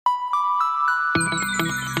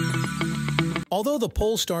Although the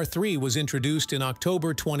Polestar 3 was introduced in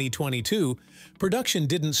October 2022, production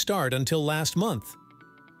didn't start until last month.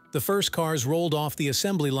 The first cars rolled off the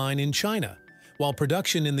assembly line in China, while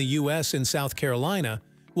production in the US and South Carolina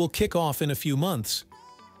will kick off in a few months.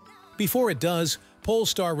 Before it does,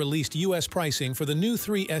 Polestar released US pricing for the new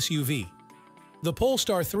 3 SUV. The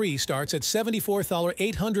Polestar 3 starts at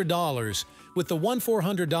 $74,800 with the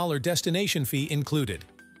 $1,400 destination fee included.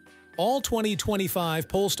 All 2025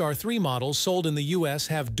 Polestar 3 models sold in the US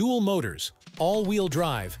have dual motors, all-wheel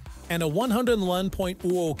drive, and a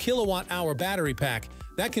 101.0 kilowatt-hour battery pack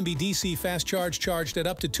that can be DC fast charged at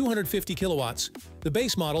up to 250 kilowatts. The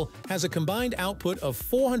base model has a combined output of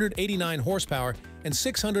 489 horsepower and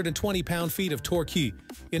 620 pound-feet of torque,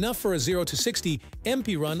 enough for a 0 to 60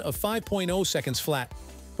 MP run of 5.0 seconds flat.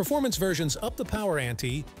 Performance versions up the power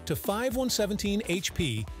ante to 5117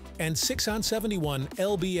 HP and 671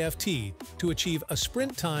 lb-ft to achieve a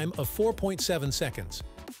sprint time of 4.7 seconds.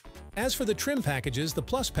 As for the trim packages, the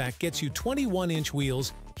Plus Pack gets you 21-inch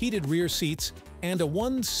wheels, heated rear seats, and a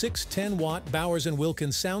 610-watt Bowers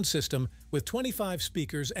Wilkins sound system with 25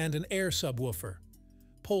 speakers and an air subwoofer.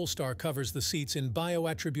 Polestar covers the seats in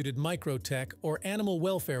bio-attributed MicroTech or animal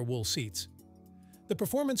welfare wool seats. The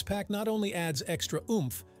Performance Pack not only adds extra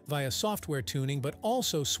oomph via software tuning but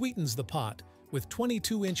also sweetens the pot with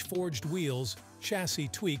 22-inch forged wheels, chassis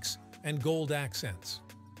tweaks, and gold accents.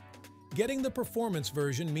 Getting the performance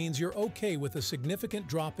version means you're okay with a significant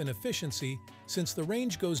drop in efficiency since the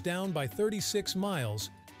range goes down by 36 miles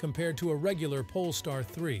compared to a regular Polestar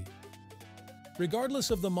 3.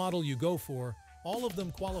 Regardless of the model you go for, all of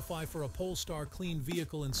them qualify for a Polestar Clean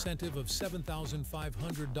Vehicle incentive of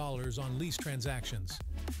 $7,500 on lease transactions.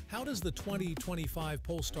 How does the 2025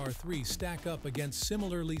 Polestar 3 stack up against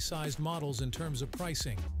similarly sized models in terms of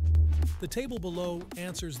pricing? The table below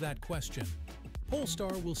answers that question.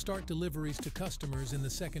 Polestar will start deliveries to customers in the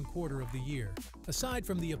second quarter of the year. Aside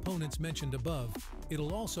from the opponents mentioned above,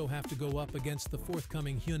 it'll also have to go up against the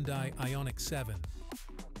forthcoming Hyundai Ioniq 7.